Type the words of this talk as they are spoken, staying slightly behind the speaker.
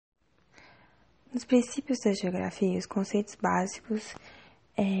Nos princípios da geografia, os conceitos básicos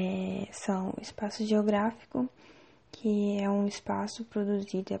são espaço geográfico, que é um espaço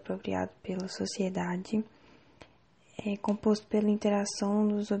produzido e apropriado pela sociedade, composto pela interação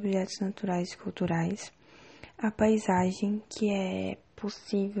dos objetos naturais e culturais. A paisagem, que é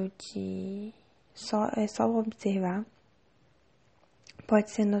possível de só observar, pode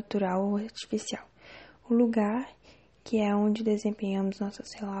ser natural ou artificial. O lugar, que é onde desempenhamos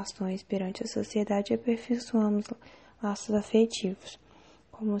nossas relações perante a sociedade e aperfeiçoamos laços afetivos,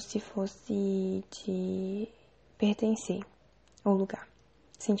 como se fosse de pertencer ao lugar,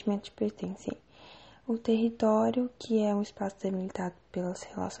 sentimento de pertencer. O território, que é um espaço delimitado pelas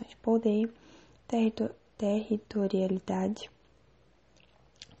relações de poder, territorialidade,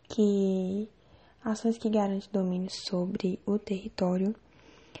 que ações que garantem domínio sobre o território,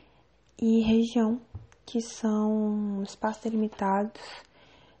 e região, que são espaços delimitados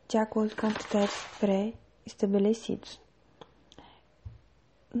de acordo com critérios pré-estabelecidos.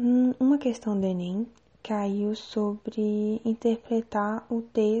 Uma questão do Enem caiu sobre interpretar o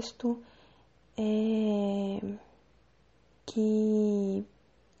texto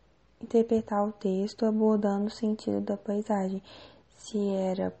abordando o sentido da paisagem, se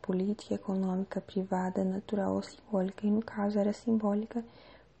era política, econômica, privada, natural ou simbólica, e no caso era simbólica,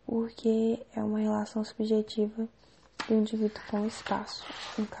 porque é uma relação subjetiva do indivíduo com o espaço,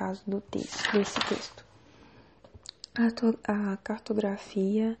 no caso desse texto. A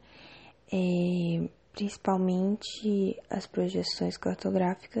cartografia, principalmente as projeções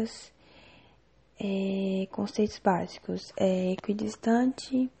cartográficas, conceitos básicos,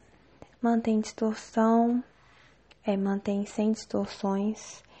 equidistante, mantém distorção, mantém sem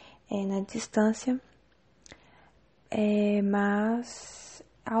distorções na distância, mas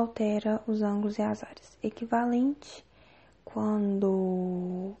altera os ângulos e as áreas. Equivalente,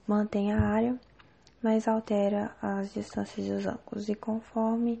 quando mantém a área, mas altera as distâncias e os ângulos. E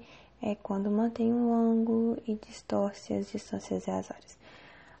conforme, quando mantém um ângulo e distorce as distâncias e as áreas.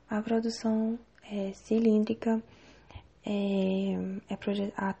 A produção cilíndrica,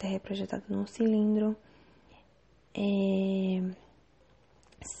 a Terra é projetada num cilindro,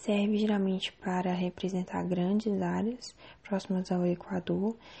 serve geralmente para representar grandes áreas próximas ao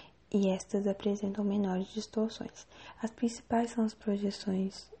Equador, e estas apresentam menores distorções. As principais são as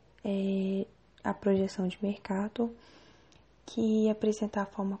projeções, a projeção de Mercator, que apresenta a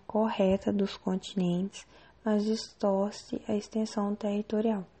forma correta dos continentes, mas distorce a extensão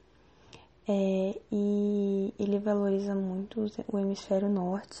territorial. E ele valoriza muito o hemisfério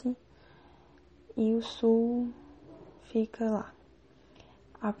norte, e o sul fica lá.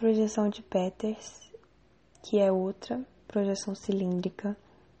 A projeção de Peters, que é outra projeção cilíndrica,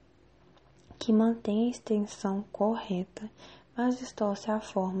 que mantém a extensão correta, mas distorce a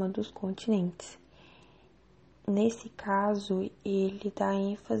forma dos continentes. Nesse caso, ele dá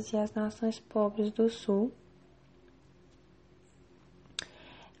ênfase às nações pobres do sul.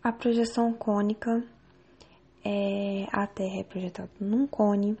 A projeção cônica, a Terra é projetada num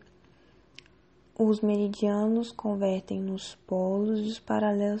cone. Os meridianos convertem nos polos e os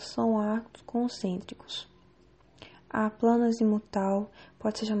paralelos são arcos concêntricos. A plana azimutal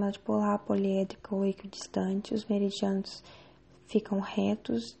pode ser chamada de polar, poliédrica ou equidistante. Os meridianos ficam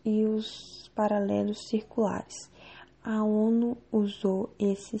retos e os paralelos circulares. A ONU usou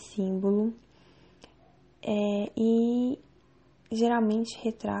esse símbolo e geralmente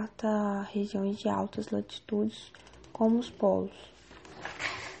retrata regiões de altas latitudes como os polos.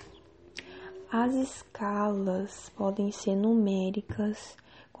 As escalas podem ser numéricas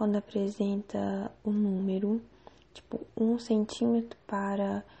quando apresenta o número, tipo 1 centímetro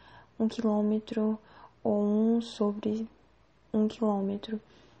para 1 quilômetro ou 1 sobre 1 quilômetro.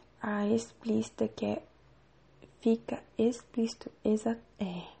 A explícita, que fica explícito,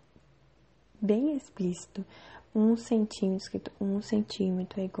 bem explícito, 1 centímetro, escrito 1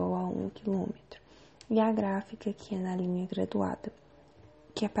 centímetro é igual a 1 quilômetro. E a gráfica, que é na linha graduada,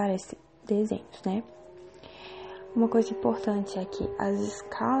 que aparece desenhos, né? Uma coisa importante é que as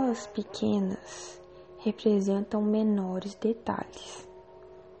escalas pequenas representam menores detalhes.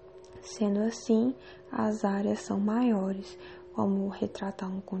 Sendo assim, as áreas são maiores, como retratar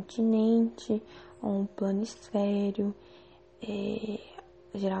um continente ou um planisfério.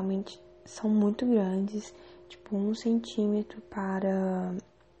 Geralmente são muito grandes, tipo 1 centímetro para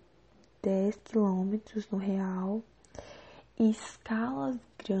 10 quilômetros no real. Escalas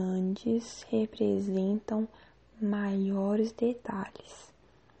grandes representam maiores detalhes.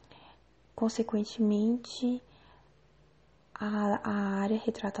 Consequentemente, a área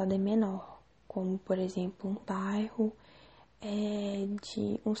retratada é menor, como, por exemplo, um bairro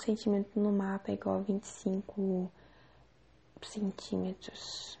de 1 centímetro no mapa é igual a 25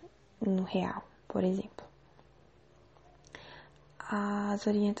 centímetros no real, por exemplo. As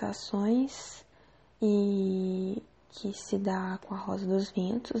orientações e que se dá com a rosa dos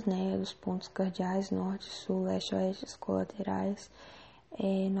ventos, né, os pontos cardeais, norte, sul, leste, oeste, os colaterais,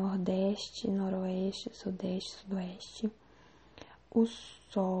 nordeste, noroeste, sudeste, sudoeste. O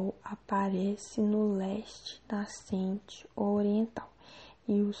sol aparece no leste nascente ou oriental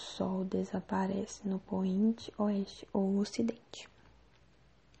e o sol desaparece no poente oeste ou ocidente.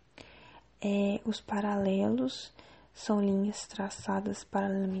 Os paralelos são linhas traçadas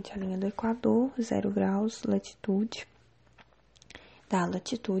paralelamente à linha do Equador, 0 graus, latitude,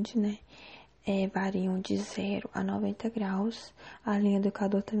 né? Variam de 0 a 90 graus. A linha do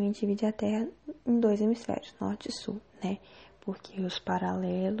Equador também divide a Terra em 2 hemisférios, norte e sul, né? Porque os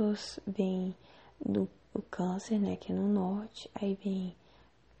paralelos vêm do Câncer, né? Que é no norte, aí vem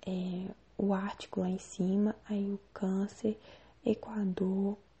o Ártico lá em cima, aí o Câncer,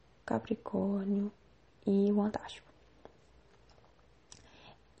 Equador, Capricórnio e o Antártico.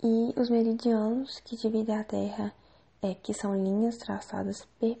 E os meridianos que dividem a Terra, que são linhas traçadas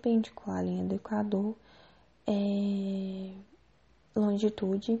perpendicular à linha do Equador,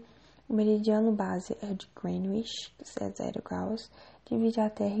 longitude. O meridiano base é o de Greenwich, que é 0 graus, divide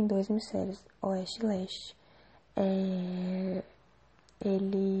a Terra em 2 hemisférios, oeste e leste.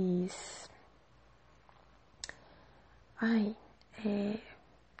 Eles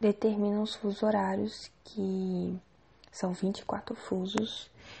determinam os fusos horários, que são 24 fusos,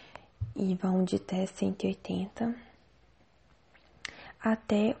 e vão de até 180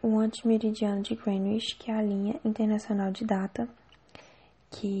 até o antimeridiano de Greenwich, que é a linha internacional de data,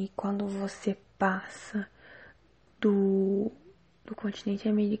 que quando você passa do continente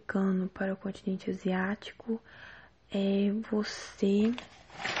americano para o continente asiático, você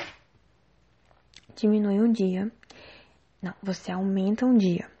diminui um dia. Não, você aumenta um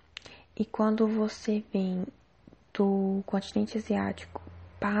dia. E quando você vem do continente asiático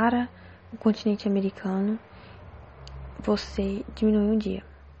para o continente americano, você diminui um dia,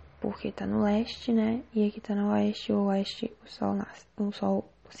 porque tá no leste, né? E aqui tá no oeste, o oeste o sol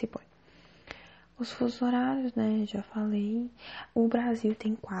se põe. Os fusos horários, né? Já falei. O Brasil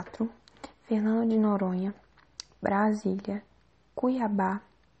tem 4: Fernando de Noronha, Brasília, Cuiabá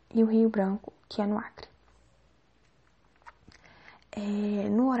e o Rio Branco, que é no Acre.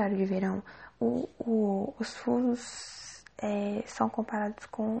 No horário de verão, os fusos são comparados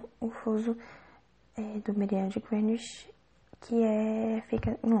com o fuso do meridiano de Greenwich, que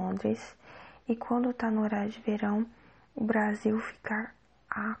fica em Londres. E quando tá no horário de verão, o Brasil fica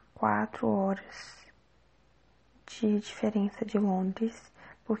a 4 horas de diferença de Londres,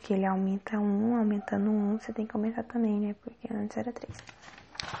 porque ele aumenta aumentando 1, você tem que aumentar também, né? Porque antes era 3.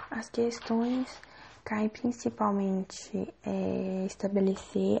 As questões caem principalmente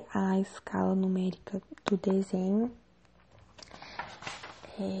estabelecer a escala numérica do desenho,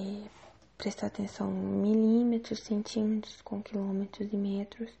 prestar atenção em milímetros, centímetros, com quilômetros e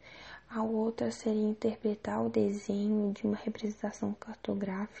metros. A outra seria interpretar o desenho de uma representação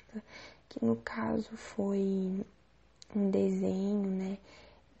cartográfica, que no caso foi um desenho, né,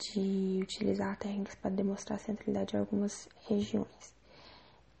 de utilizar técnicas para demonstrar a centralidade de algumas regiões.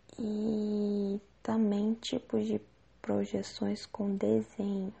 E também tipos de projeções com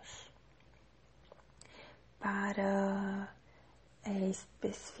desenhos para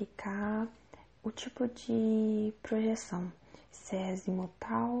especificar o tipo de projeção, se é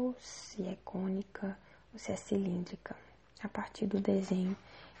azimutal, se é cônica ou se é cilíndrica, a partir do desenho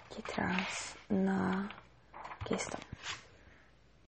que traz na questão.